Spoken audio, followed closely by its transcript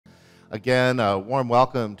again, a warm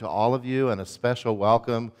welcome to all of you and a special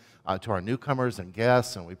welcome to our newcomers and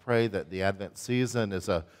guests. And we pray that the Advent season is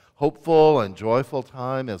a hopeful and joyful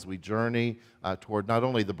time as we journey toward not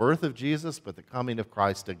only the birth of Jesus, but the coming of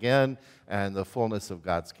Christ again and the fullness of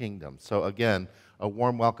God's kingdom. So again, a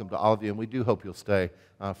warm welcome to all of you, and we do hope you'll stay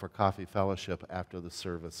for coffee fellowship after the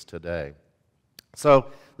service today. So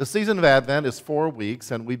the season of Advent is 4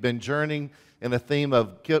 weeks, and we've been journeying in a theme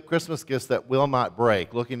of Christmas gifts that will not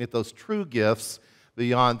break, looking at those true gifts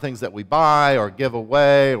beyond things that we buy or give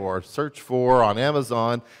away or search for on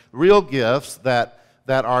Amazon, real gifts that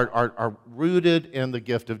are rooted in the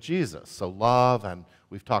gift of Jesus. So love, and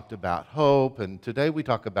we've talked about hope, and today we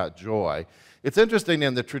talk about joy. It's interesting,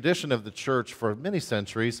 in the tradition of the church for many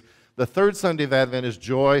centuries, the third Sunday of Advent is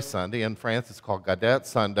Joy Sunday. In France, it's called Gaudete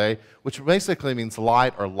Sunday, which basically means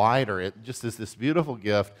light or lighter. It just is this beautiful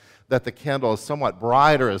gift that the candle is somewhat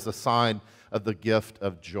brighter as a sign of the gift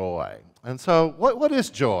of joy. And so what is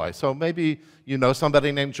joy? So maybe you know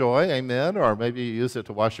somebody named Joy, amen, or maybe you use it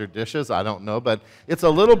to wash your dishes, I don't know, but it's a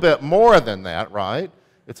little bit more than that, right?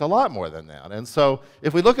 It's a lot more than that. And so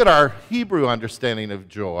if we look at our Hebrew understanding of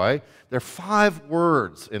joy, there are 5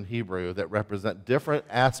 words in Hebrew that represent different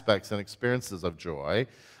aspects and experiences of joy.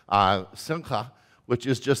 Simcha, which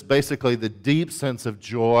is just basically the deep sense of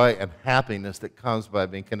joy and happiness that comes by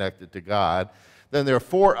being connected to God. Then there are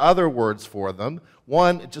 4 other words for them.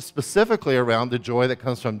 One just specifically around the joy that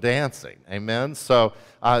comes from dancing. Amen? So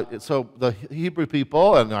the Hebrew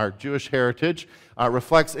people and our Jewish heritage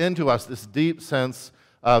reflects into us this deep sense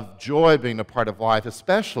of joy being a part of life,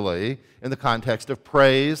 especially in the context of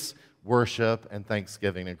praise, worship, and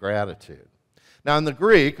thanksgiving and gratitude. Now, in the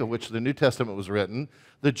Greek, of which the New Testament was written,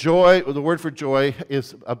 the word for joy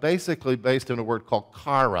is basically based on a word called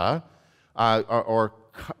chara, or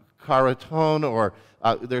charaton, or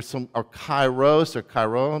there's some, or kairos, or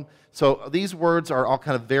chiron. So these words are all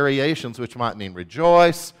kind of variations, which might mean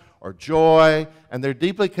rejoice or joy, and they're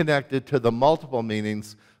deeply connected to the multiple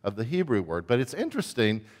meanings of the Hebrew word. But it's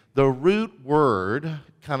interesting, the root word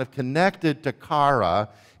kind of connected to chara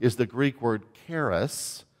is the Greek word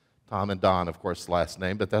charis. Tom and Don, of course, last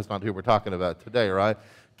name, but that's not who we're talking about today, right?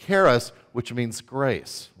 Charis, which means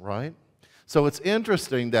grace, right? So it's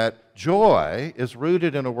interesting that joy is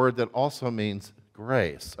rooted in a word that also means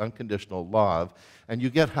grace, unconditional love, and you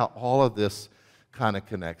get how all of this kind of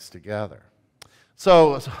connects together.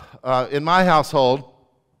 So in my household,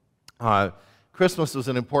 Christmas was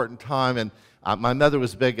an important time, and my mother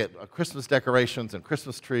was big at Christmas decorations and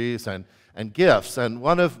Christmas trees and gifts. And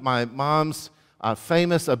one of my mom's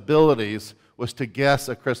famous abilities was to guess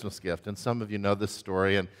a Christmas gift. And some of you know this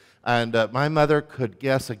story. And my mother could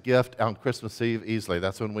guess a gift on Christmas Eve easily.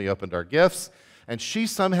 That's when we opened our gifts. And she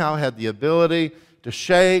somehow had the ability to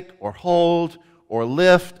shake or hold or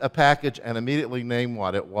lift a package and immediately name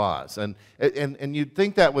what it was. And you'd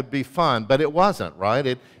think that would be fun, but it wasn't, right?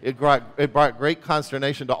 It brought great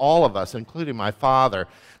consternation to all of us, including my father.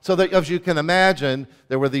 So that, as you can imagine,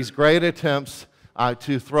 there were these great attempts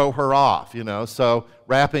to throw her off, you know. So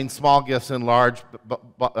wrapping small gifts in large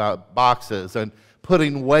boxes and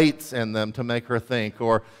putting weights in them to make her think,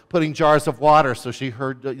 or putting jars of water so she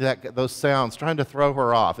heard those sounds, trying to throw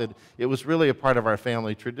her off. It was really a part of our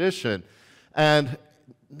family tradition. And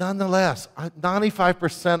nonetheless,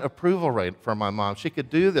 95% approval rate from my mom. She could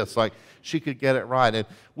do this, like she could get it right. And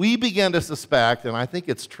we began to suspect, and I think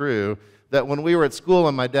it's true, that when we were at school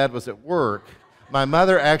and my dad was at work, my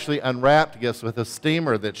mother actually unwrapped gifts with a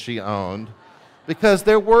steamer that she owned, because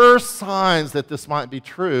there were signs that this might be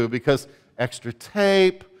true, because extra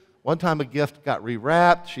tape, one time a gift got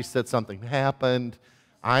rewrapped, she said something happened.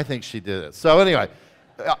 I think she did it. So anyway,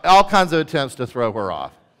 all kinds of attempts to throw her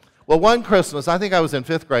off. Well, one Christmas, I think I was in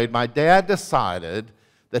 5th grade, my dad decided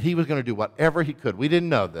that he was going to do whatever he could. We didn't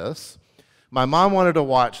know this. My mom wanted to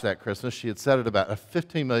watch that Christmas. She had said it about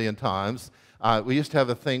 15 million times. We used to have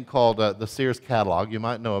a thing called the Sears catalog. You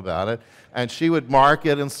might know about it. And she would mark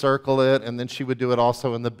it and circle it, and then she would do it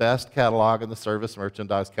also in the Best catalog and the Service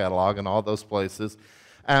Merchandise catalog and all those places.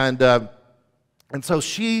 And so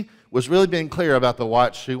she was really being clear about the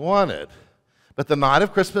watch she wanted. But the night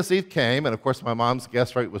of Christmas Eve came, and of course my mom's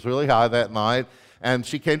guess rate was really high that night, and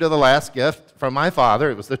she came to the last gift from my father.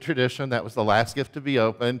 It was the tradition. That was the last gift to be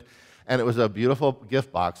opened, and it was a beautiful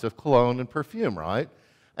gift box of cologne and perfume, right?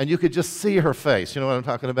 And you could just see her face. You know what I'm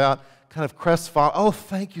talking about? Kind of crestfallen. Oh,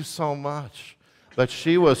 thank you so much. But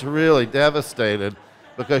she was really devastated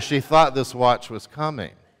because she thought this watch was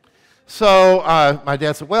coming. So my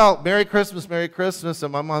dad said, well, Merry Christmas, Merry Christmas.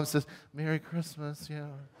 And my mom says, Merry Christmas, yeah.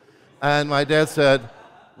 And my dad said,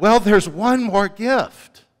 well, there's one more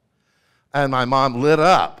gift. And my mom lit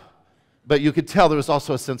up. But you could tell there was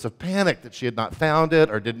also a sense of panic that she had not found it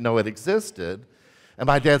or didn't know it existed. And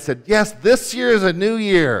my dad said, yes, this year is a new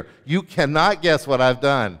year. You cannot guess what I've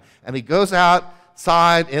done. And he goes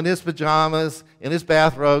outside in his pajamas, in his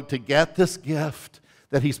bathrobe, to get this gift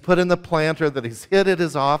that he's put in the planter, that he's hid at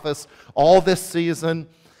his office all this season,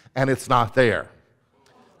 and it's not there.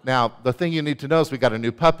 Now, the thing you need to know is we got a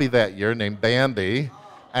new puppy that year named Bambi,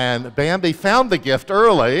 and Bambi found the gift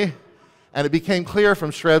early, and it became clear from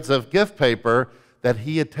shreds of gift paper that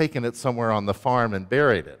he had taken it somewhere on the farm and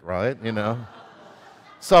buried it, right? You know?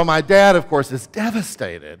 So my dad, of course, is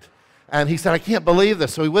devastated. And he said, I can't believe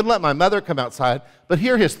this. So he wouldn't let my mother come outside. But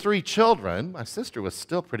here his 3 children, my sister was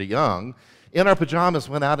still pretty young, in our pajamas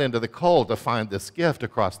went out into the cold to find this gift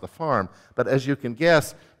across the farm. But as you can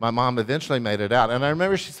guess, my mom eventually made it out. And I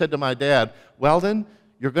remember she said to my dad, Weldon,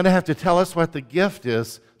 you're going to have to tell us what the gift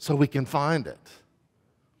is so we can find it.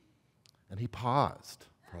 And he paused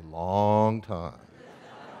for a long time.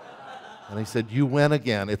 And he said, you win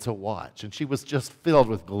again, it's a watch. And she was just filled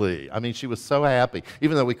with glee. I mean, she was so happy,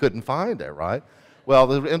 even though we couldn't find it, right? Well,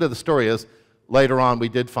 the end of the story is, later on we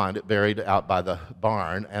did find it buried out by the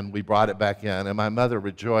barn, and we brought it back in, and my mother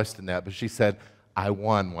rejoiced in that, but she said, I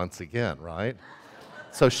won once again, right?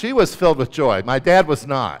 So she was filled with joy. My dad was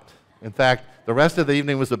not. In fact, the rest of the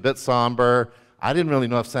evening was a bit somber. I didn't really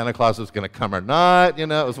know if Santa Claus was going to come or not. You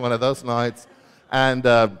know, it was one of those nights. And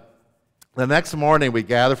the next morning, we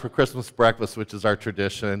gather for Christmas breakfast, which is our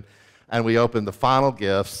tradition, and we open the final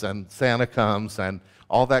gifts, and Santa comes, and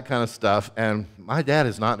all that kind of stuff, and my dad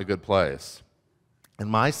is not in a good place. And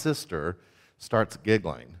my sister starts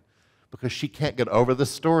giggling because she can't get over the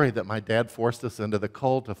story that my dad forced us into the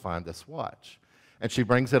cold to find this watch. And she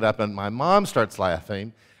brings it up, and my mom starts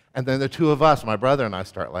laughing, and then the two of us, my brother and I,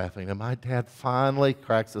 start laughing, and my dad finally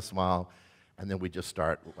cracks a smile, and then we just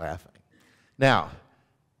start laughing. Now,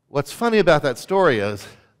 what's funny about that story is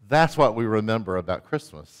that's what we remember about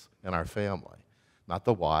Christmas in our family. Not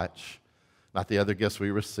the watch, not the other gifts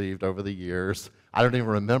we received over the years. I don't even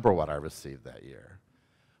remember what I received that year.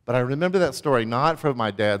 But I remember that story not from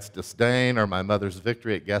my dad's disdain or my mother's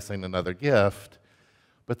victory at guessing another gift,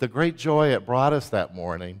 but the great joy it brought us that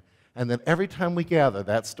morning. And then every time we gather,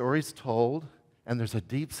 that story's told, and there's a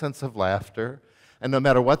deep sense of laughter. And no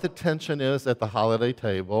matter what the tension is at the holiday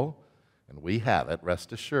table, and we have it,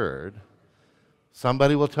 rest assured,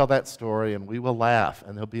 somebody will tell that story and we will laugh,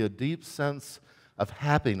 and there'll be a deep sense of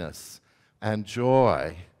happiness and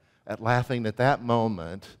joy at laughing at that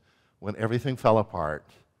moment when everything fell apart,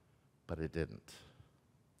 but it didn't.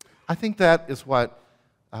 I think that is what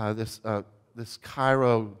this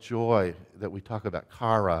Cairo joy that we talk about,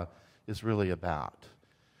 Kara, is really about.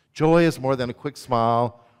 Joy is more than a quick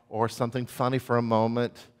smile or something funny for a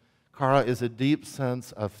moment. Kara is a deep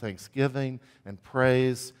sense of thanksgiving and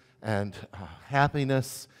praise and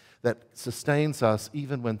happiness that sustains us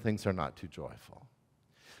even when things are not too joyful.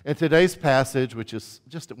 In today's passage, which is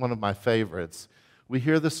just one of my favorites, we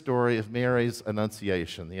hear the story of Mary's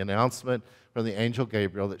Annunciation, the announcement from the angel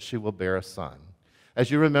Gabriel that she will bear a son. As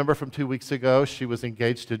you remember from 2 weeks ago, she was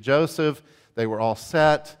engaged to Joseph. They were all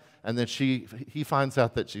set, and then he finds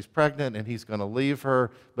out that she's pregnant, and he's going to leave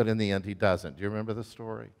her, but in the end he doesn't. Do you remember the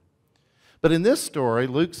story? But in this story,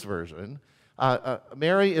 Luke's version,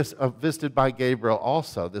 Mary is visited by Gabriel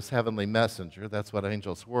also, this heavenly messenger, that's what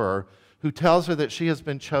angels were, who tells her that she has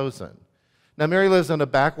been chosen. Now, Mary lives in a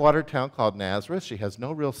backwater town called Nazareth. She has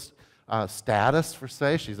no real status, per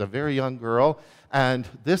se. She's a very young girl. And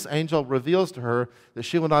this angel reveals to her that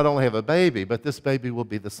she will not only have a baby, but this baby will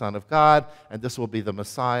be the Son of God, and this will be the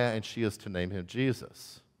Messiah, and she is to name him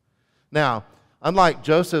Jesus. Now, unlike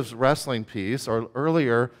Joseph's wrestling piece, or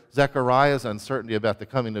earlier Zechariah's uncertainty about the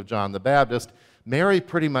coming of John the Baptist, Mary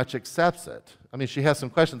pretty much accepts it. I mean, she has some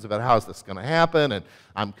questions about how is this going to happen, and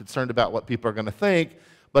I'm concerned about what people are going to think.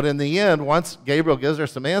 But in the end, once Gabriel gives her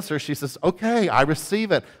some answers, she says, okay, I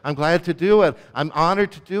receive it. I'm glad to do it. I'm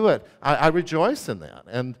honored to do it. I rejoice in that.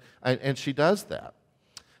 And she does that.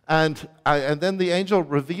 And then the angel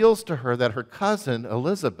reveals to her that her cousin,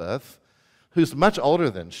 Elizabeth, who's much older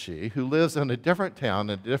than she, who lives in a different town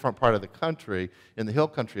in a different part of the country, in the hill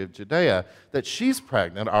country of Judea, that she's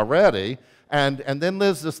pregnant already, and then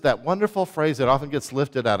lives that wonderful phrase that often gets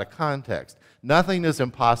lifted out of context. Nothing is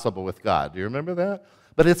impossible with God. Do you remember that?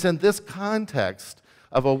 But it's in this context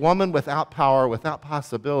of a woman without power, without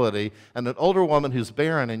possibility, and an older woman who's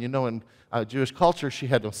barren, and you know in Jewish culture she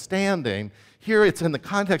had no standing. Here it's in the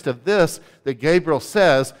context of this that Gabriel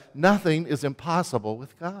says, nothing is impossible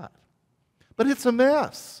with God. But it's a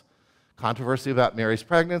mess. Controversy about Mary's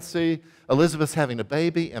pregnancy, Elizabeth's having a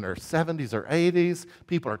baby in her 70s or 80s.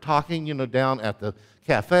 People are talking, down at the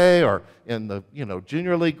cafe or in the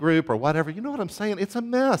junior league group or whatever. You know what I'm saying? It's a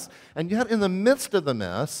mess. And yet in the midst of the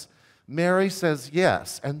mess, Mary says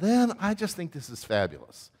yes. And then I just think this is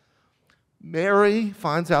fabulous. Mary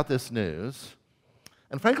finds out this news.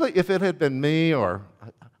 And frankly, if it had been me,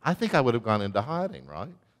 I think I would have gone into hiding,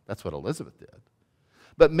 right? That's what Elizabeth did.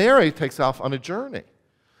 But Mary takes off on a journey,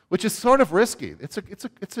 which is sort of risky. It's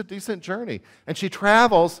a decent journey. And she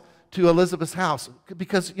travels to Elizabeth's house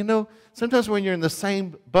because, sometimes when you're in the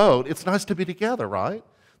same boat, it's nice to be together, right?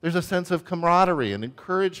 There's a sense of camaraderie and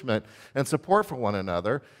encouragement and support for one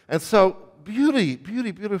another. And so,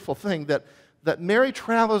 beautiful thing that Mary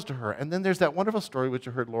travels to her. And then there's that wonderful story which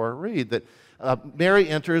you heard Laura read, that Mary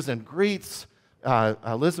enters and greets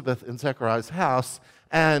Elizabeth in Zechariah's house,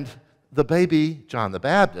 and the baby, John the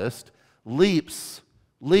Baptist, leaps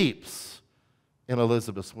in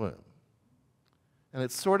Elizabeth's womb. And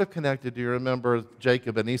it's sort of connected. Do you remember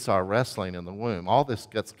Jacob and Esau wrestling in the womb? All this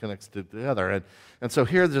gets connected together. And so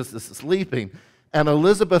here there's this leaping. And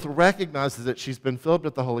Elizabeth recognizes that she's been filled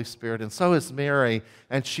with the Holy Spirit, and so is Mary.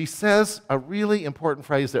 And she says a really important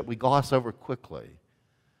phrase that we gloss over quickly.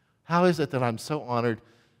 How is it that I'm so honored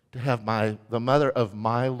to have the mother of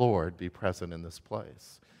my Lord be present in this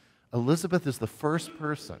place? Elizabeth is the first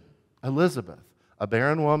person. Elizabeth, a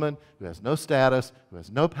barren woman who has no status, who has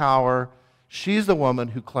no power. She's the woman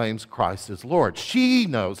who claims Christ is Lord. She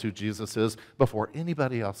knows who Jesus is before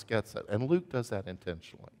anybody else gets it. And Luke does that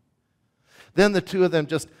intentionally. Then the two of them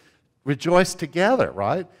just rejoice together,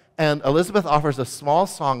 right? And Elizabeth offers a small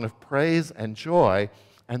song of praise and joy,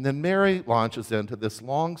 and then Mary launches into this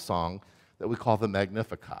long song that we call the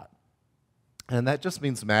Magnificat. And that just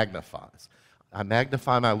means magnifies. I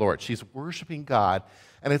magnify my Lord. She's worshiping God.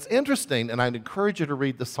 And it's interesting, and I'd encourage you to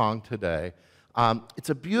read the song today. It's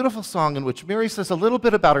a beautiful song in which Mary says a little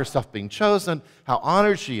bit about herself being chosen, how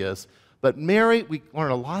honored she is. But Mary, we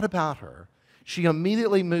learn a lot about her. She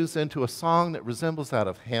immediately moves into a song that resembles that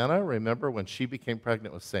of Hannah. Remember when she became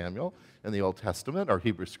pregnant with Samuel in the Old Testament or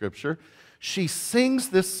Hebrew Scripture? She sings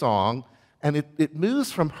this song, and it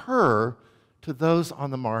moves from her to those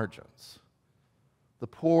on the margins. The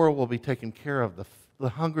poor will be taken care of. The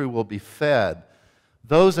hungry will be fed.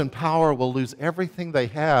 Those in power will lose everything they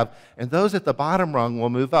have, and those at the bottom rung will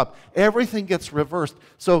move up. Everything gets reversed.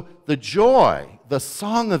 So the joy, the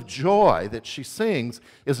song of joy that she sings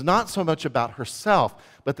is not so much about herself,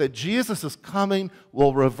 but that Jesus' coming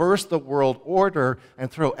will reverse the world order and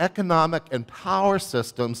throw economic and power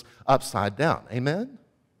systems upside down. Amen?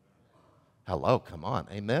 Hello, come on.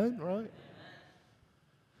 Amen, right?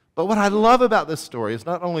 But what I love about this story is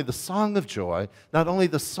not only the song of joy, not only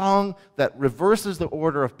the song that reverses the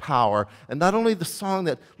order of power, and not only the song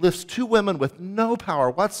that lifts two women with no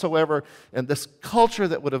power whatsoever and this culture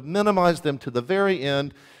that would have minimized them to the very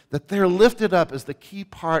end, that they're lifted up as the key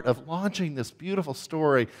part of launching this beautiful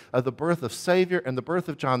story of the birth of Savior and the birth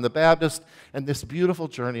of John the Baptist and this beautiful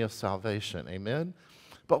journey of salvation. Amen?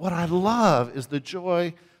 But what I love is the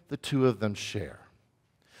joy the two of them share.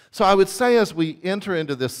 So I would say as we enter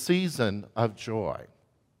into this season of joy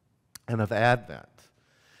and of Advent,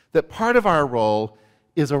 that part of our role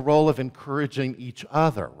is a role of encouraging each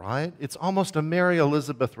other, right? It's almost a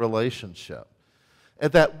Mary-Elizabeth relationship.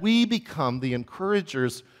 And that we become the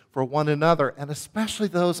encouragers for one another, and especially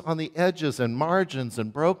those on the edges and margins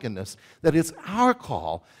and brokenness, that it's our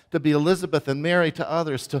call to be Elizabeth and Mary to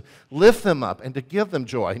others, to lift them up and to give them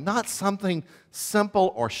joy. Not something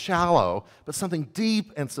simple or shallow, but something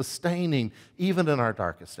deep and sustaining, even in our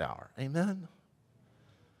darkest hour. Amen?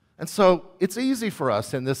 And so it's easy for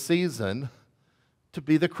us in this season to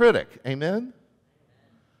be the critic. Amen?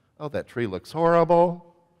 Oh, that tree looks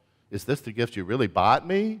horrible. Is this the gift you really bought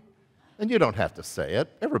me? And you don't have to say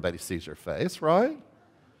it. Everybody sees your face, right?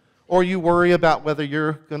 Or you worry about whether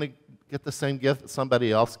you're going to get the same gift that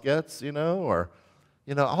somebody else gets, or,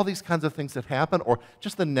 all these kinds of things that happen, or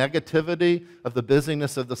just the negativity of the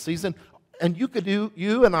busyness of the season. And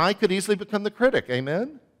you and I could easily become the critic. Amen?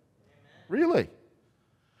 Amen. Really?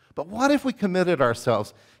 But what if we committed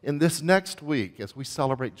ourselves in this next week as we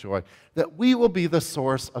celebrate joy, that we will be the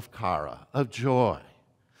source of chara, of joy,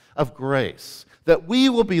 of grace, that we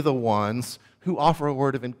will be the ones who offer a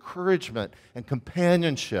word of encouragement and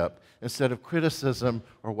companionship instead of criticism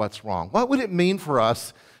or what's wrong? What would it mean for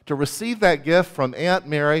us to receive that gift from Aunt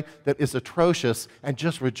Mary that is atrocious and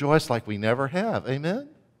just rejoice like we never have? Amen? Amen.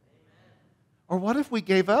 Or what if we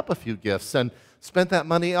gave up a few gifts and spent that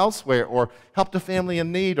money elsewhere, or helped a family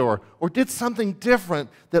in need, or did something different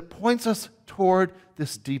that points us toward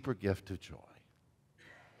this deeper gift of joy?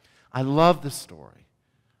 I love this story.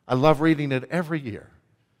 I love reading it every year.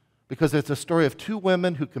 because it's a story of two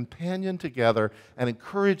women who companion together and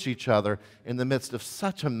encourage each other in the midst of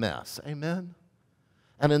such a mess. Amen?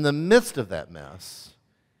 And in the midst of that mess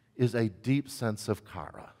is a deep sense of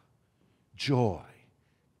chara, joy,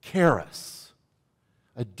 charis,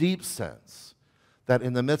 a deep sense that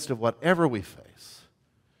in the midst of whatever we face,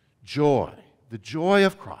 joy, the joy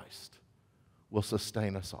of Christ, will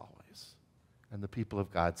sustain us always. And the people of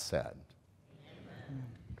God said, amen.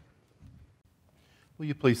 Will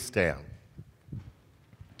you please stand?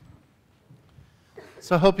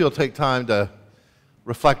 So I hope you'll take time to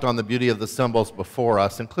reflect on the beauty of the symbols before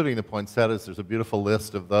us, including the poinsettias. There's a beautiful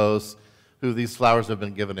list of those who these flowers have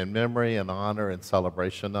been given in memory and honor and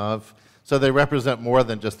celebration of. So they represent more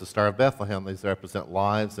than just the Star of Bethlehem. These represent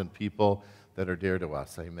lives and people that are dear to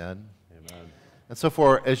us. Amen? Amen. And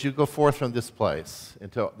so as you go forth from this place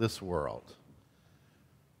into this world,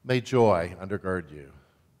 may joy undergird you.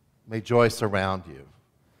 May joy surround you.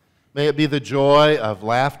 May it be the joy of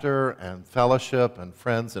laughter and fellowship and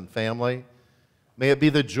friends and family. May it be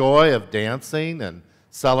the joy of dancing and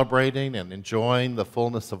celebrating and enjoying the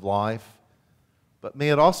fullness of life. But may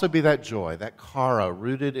it also be that joy, that chara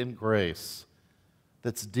rooted in grace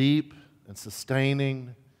that's deep and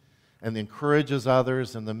sustaining and encourages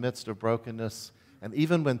others in the midst of brokenness. And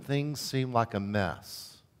even when things seem like a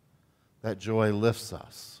mess, that joy lifts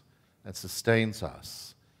us and sustains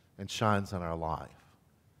us and shines in our life.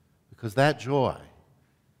 Because that joy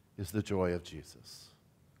is the joy of Jesus.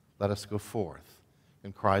 Let us go forth.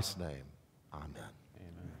 In Christ's name, amen.